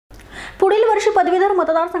पुढील वर्षी पदवीधर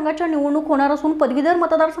मतदारसंघाच्या निवडणूक होणार असून पदवीधर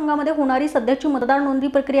मतदारसंघामध्ये होणारी सध्याची मतदार नोंदणी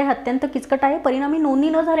प्रक्रिया अत्यंत किचकट आहे। परिणामी नोंदणी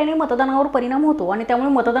न झाल्याने मतदानावर परिणाम होतो आणि त्यामुळे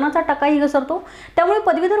मतदानाचा टक्काही घसरतो। त्यामुळे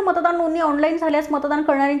पदवीधर मतदार नोंदणी ऑनलाईन झाल्यास मतदान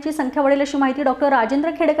करणाऱ्यांची संख्या वाढेल अशी माहिती डॉ. राजेंद्र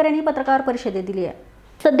खेडेकर यांनी पत्रकार परिषदेत दिली आहे।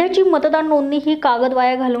 सध्याची मतदार नोंदणी ही कागद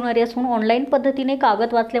वाया घालवणारी असून ऑनलाईन पद्धतीने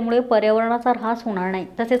कागद वाचल्यामुळे पर्यावरणाचा ऱ्हास होणार नाही,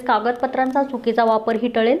 तसेच कागदपत्रांचा चुकीचा वापरही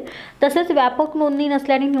टळेल। तसेच व्यापक नोंदणी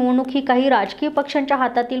नसल्याने निवडणूक ही काही राजकीय पक्षांच्या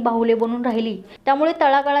हातातील बाहुले बनून राहिली। त्यामुळे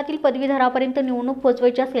तळागाळातील पदवीधरापर्यंत निवडणूक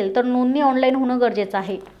पोहोचवायची असेल तर नोंदणी ऑनलाईन होणं गरजेचं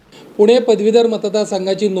आहे। पुणे पदवीधर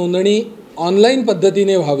मतदारसंघाची नोंदणी ऑनलाईन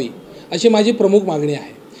पद्धतीने व्हावी अशी माझी प्रमुख मागणी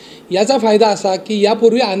आहे। याचा फायदा असा की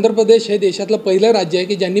यापूर्वी आंध्र प्रदेश हे देशातलं पहिलं राज्य आहे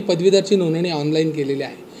की ज्यांनी पदवीधरची नोंदणी ऑनलाईन केलेली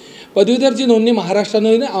आहे। पदवीधरची नोंदणी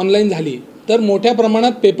महाराष्ट्राने ऑनलाईन झाली तर मोठ्या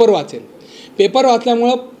प्रमाणात पेपर वाचेल। पेपर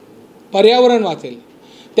वाचल्यामुळं पर्यावरण वाचेल,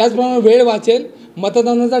 त्याचप्रमाणे वेळ वाचेल,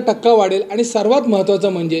 मतदानाचा टक्का वाढेल आणि सर्वात महत्त्वाचं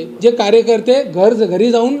म्हणजे जे कार्यकर्ते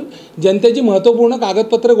घरी जाऊन जनतेची महत्त्वपूर्ण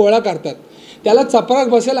कागदपत्र गोळा करतात त्याला चपराक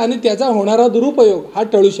बसेल आणि त्याचा होणारा दुरुपयोग हा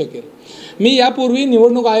टळू शकेल। मी यापूर्वी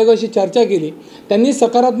निवडणूक आयोगाशी चर्चा केली, त्यांनी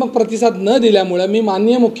सकारात्मक प्रतिसाद न दिल्यामुळे मी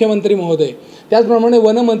माननीय मुख्यमंत्री महोदय त्याचप्रमाणे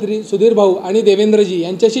वनमंत्री सुधीर भाऊ आणि देवेंद्रजी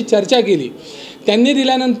यांच्याशी चर्चा केली। त्यांनी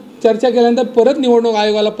चर्चा केल्यानंतर परत निवडणूक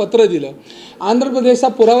आयोगाला पत्र दिलं, आंध्र प्रदेशचा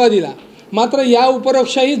पुरावा दिला। मात्र या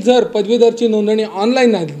उपरोक्षाही जर पदवीधरची नोंदणी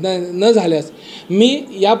ऑनलाईन न झाल्यास मी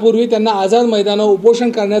यापूर्वी त्यांना आझाद मैदानावर उपोषण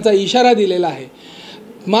करण्याचा इशारा दिलेला आहे।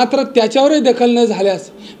 मात्र त्याच्यावरही दखल न झाल्यास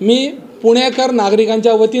मी पुणेकर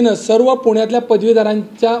नागरिकांच्या वतीनं सर्व पुण्यातल्या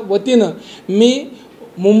पदवीधरांच्या वतीनं मी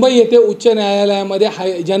मुंबई येथे उच्च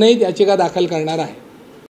न्यायालयामध्ये जनहित याचिका दाखल करणार आहे।